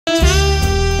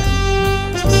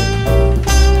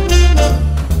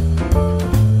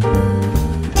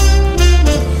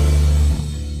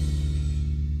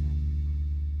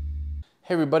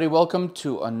Hey everybody, welcome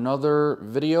to another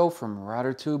video from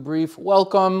REEF. Reef.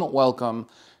 Welcome.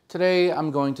 Today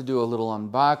I'm going to do a little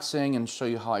unboxing and show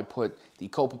you how I put the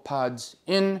Copepods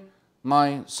in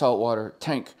my saltwater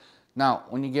tank. Now,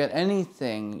 when you get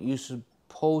anything, you're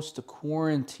supposed to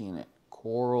quarantine it.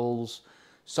 Corals,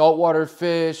 saltwater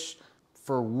fish,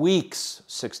 for weeks,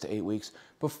 6 to 8 weeks,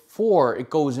 before it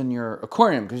goes in your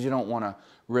aquarium, because you don't want to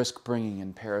risk bringing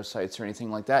in parasites or anything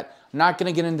like that. I'm not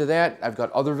going to get into that. I've got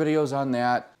other videos on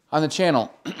that on the channel.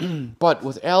 But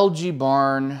with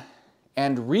algaebarn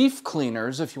and reef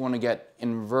cleaners, if you want to get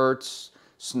inverts,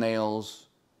 snails,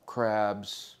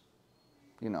 crabs,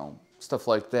 you know, stuff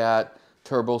like that,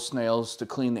 turbo snails to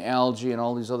clean the algae and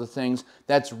all these other things,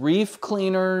 that's reef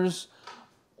cleaners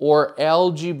or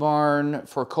algaebarn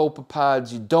for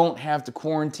copepods. You don't have to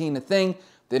quarantine a thing.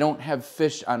 They don't have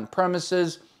fish on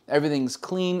premises. Everything's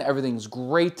clean, everything's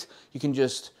great. You can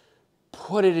just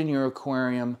put it in your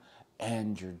aquarium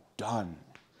and you're done.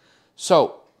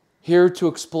 So, here to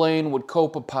explain what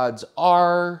copepods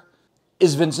are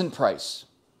is Vincent Price.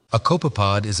 A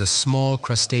copepod is a small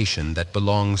crustacean that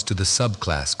belongs to the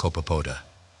subclass Copepoda.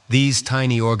 These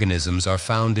tiny organisms are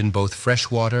found in both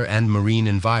freshwater and marine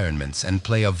environments and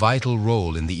play a vital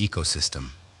role in the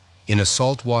ecosystem. In a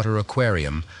saltwater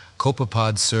aquarium,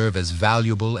 copepods serve as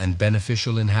valuable and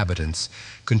beneficial inhabitants,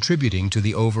 contributing to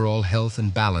the overall health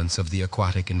and balance of the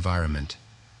aquatic environment.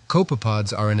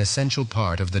 Copepods are an essential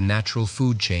part of the natural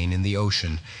food chain in the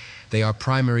ocean. They are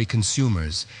primary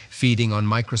consumers, feeding on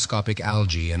microscopic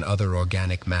algae and other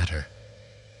organic matter.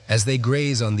 As they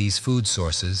graze on these food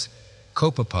sources,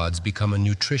 copepods become a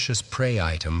nutritious prey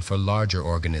item for larger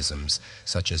organisms,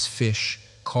 such as fish,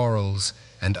 corals,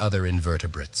 and other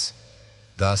invertebrates.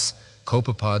 Thus,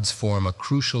 copepods form a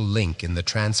crucial link in the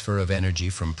transfer of energy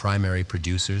from primary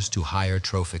producers to higher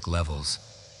trophic levels.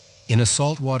 In a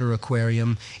saltwater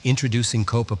aquarium, introducing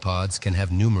copepods can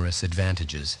have numerous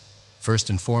advantages. First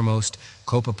and foremost,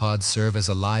 copepods serve as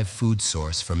a live food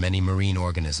source for many marine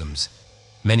organisms.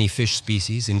 Many fish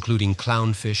species, including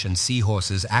clownfish and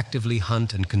seahorses, actively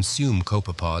hunt and consume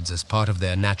copepods as part of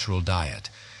their natural diet.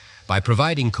 By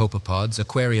providing copepods,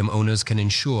 aquarium owners can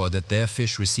ensure that their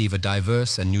fish receive a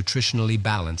diverse and nutritionally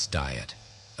balanced diet.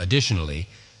 Additionally,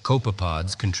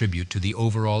 copepods contribute to the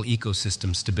overall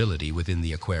ecosystem stability within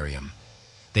the aquarium.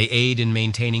 They aid in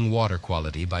maintaining water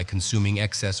quality by consuming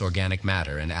excess organic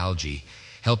matter and algae,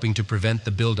 helping to prevent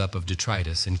the buildup of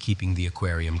detritus and keeping the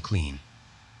aquarium clean.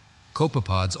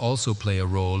 Copepods also play a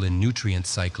role in nutrient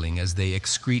cycling as they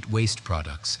excrete waste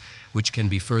products, which can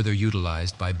be further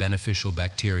utilized by beneficial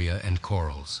bacteria and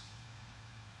corals.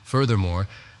 Furthermore,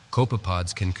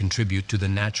 copepods can contribute to the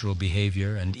natural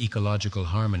behavior and ecological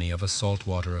harmony of a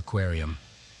saltwater aquarium.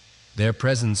 Their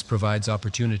presence provides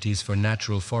opportunities for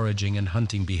natural foraging and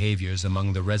hunting behaviors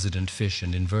among the resident fish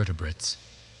and invertebrates.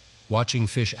 Watching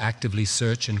fish actively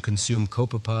search and consume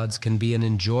copepods can be an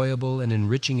enjoyable and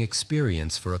enriching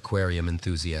experience for aquarium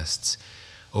enthusiasts.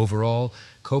 Overall,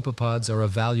 copepods are a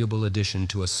valuable addition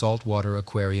to a saltwater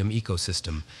aquarium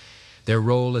ecosystem. Their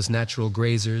role as natural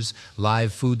grazers,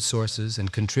 live food sources,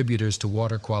 and contributors to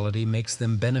water quality makes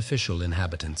them beneficial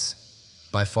inhabitants.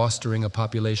 By fostering a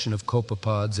population of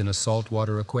copepods in a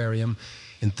saltwater aquarium,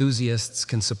 enthusiasts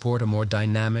can support a more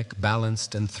dynamic,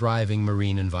 balanced, and thriving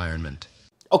marine environment.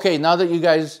 Okay, now that you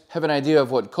guys have an idea of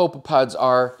what copepods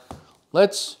are,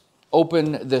 let's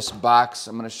open this box.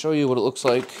 I'm going to show you what it looks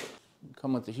like.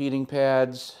 Come with the heating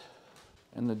pads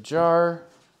and the jar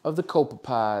of the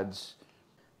copepods.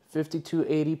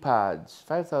 5280 pods,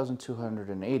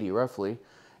 5,280 roughly.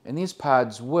 And these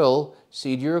pods will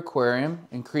seed your aquarium,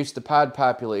 increase the pod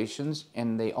populations,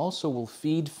 and they also will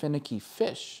feed finicky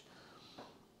fish.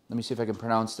 Let me see if I can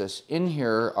pronounce this. In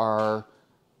here are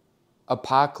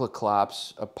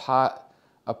apocloclops,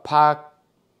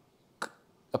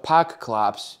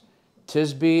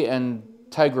 tisbe, and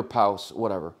tigerpaus,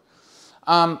 whatever.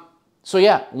 So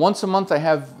yeah, once a month I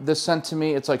have this sent to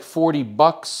me. It's like 40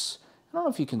 bucks. I don't know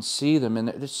if you can see them in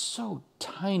there. They're so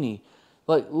tiny.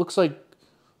 Like, looks like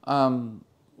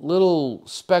little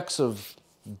specks of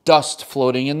dust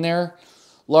floating in there.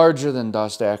 Larger than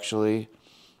dust, actually.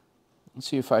 Let's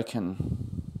see if I can...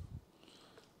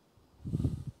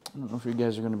 I don't know if you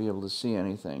guys are going to be able to see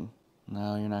anything.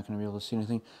 No, you're not going to be able to see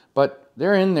anything. But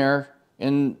they're in there,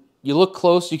 and you look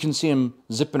close, you can see them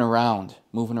zipping around,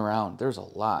 moving around. There's a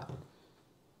lot.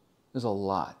 There's a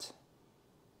lot.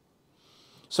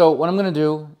 So what I'm going to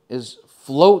do is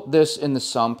float this in the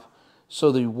sump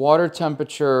so the water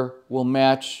temperature will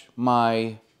match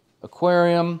my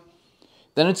aquarium.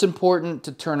 Then it's important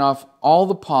to turn off all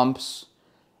the pumps,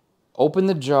 open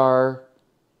the jar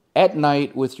at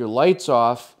night with your lights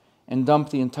off, and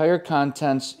dump the entire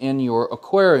contents in your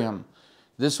aquarium.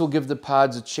 This will give the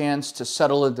pods a chance to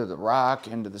settle into the rock,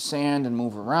 into the sand, and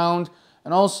move around.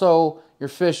 And also, your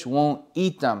fish won't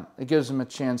eat them. It gives them a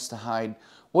chance to hide.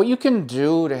 What you can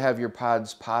do to have your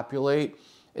pods populate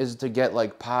is to get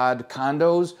like pod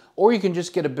condos, or you can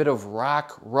just get a bit of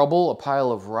rock rubble, a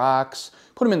pile of rocks,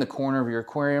 put them in the corner of your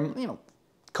aquarium, you know,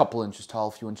 a couple inches tall,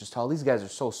 a few inches tall. These guys are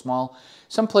so small.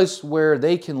 Someplace where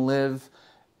they can live,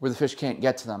 where the fish can't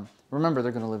get to them. Remember,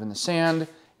 they're going to live in the sand,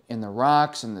 in the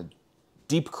rocks, in the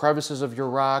deep crevices of your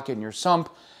rock, in your sump.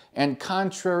 And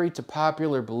contrary to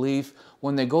popular belief,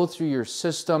 when they go through your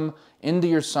system, into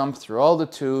your sump, through all the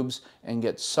tubes, and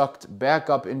get sucked back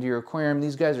up into your aquarium,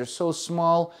 these guys are so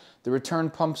small, the return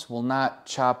pumps will not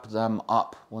chop them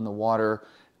up when the water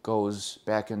goes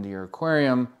back into your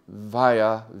aquarium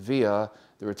via the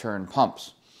return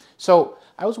pumps. So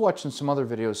I was watching some other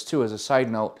videos too as a side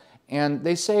note, and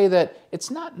they say that it's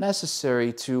not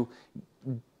necessary to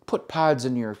put pods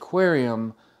in your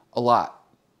aquarium a lot,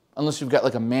 unless you've got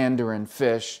like a mandarin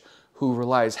fish who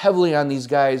relies heavily on these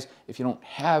guys. If you don't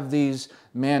have these,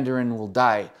 mandarin will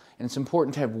die. And it's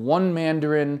important to have one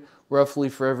mandarin roughly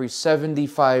for every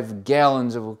 75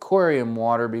 gallons of aquarium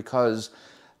water, because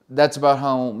that's about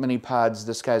how many pods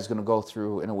this guy's going to go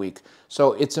through in a week.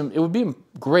 So it would be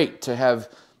great to have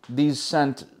these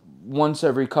sent once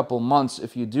every couple months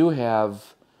if you do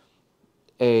have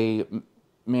a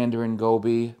mandarin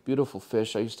goby. Beautiful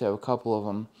fish. I used to have a couple of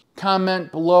them.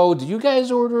 Comment below, do you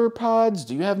guys order pods?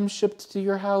 Do you have them shipped to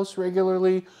your house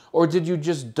regularly? Or did you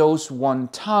just dose one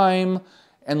time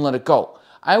and let it go?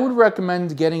 I would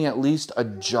recommend getting at least a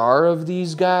jar of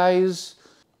these guys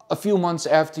a few months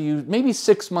after you, maybe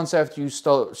 6 months after you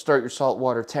start your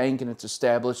saltwater tank and it's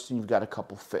established and you've got a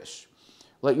couple fish.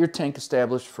 Let your tank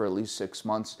establish for at least 6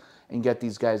 months and get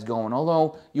these guys going.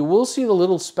 Although you will see the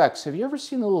little specks. Have you ever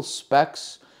seen the little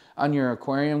specks on your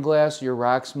aquarium glass, your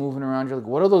rocks moving around? You're like,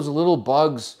 what are those little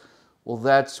bugs? Well,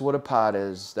 that's what a pod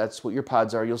is. That's what your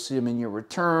pods are. You'll see them in your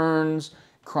returns,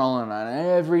 crawling on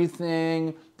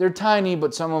everything. They're tiny,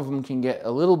 but some of them can get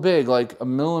a little big, like a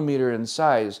millimeter in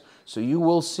size. So you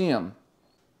will see them.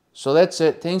 So that's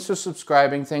it. Thanks for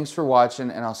subscribing. Thanks for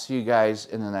watching, and I'll see you guys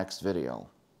in the next video.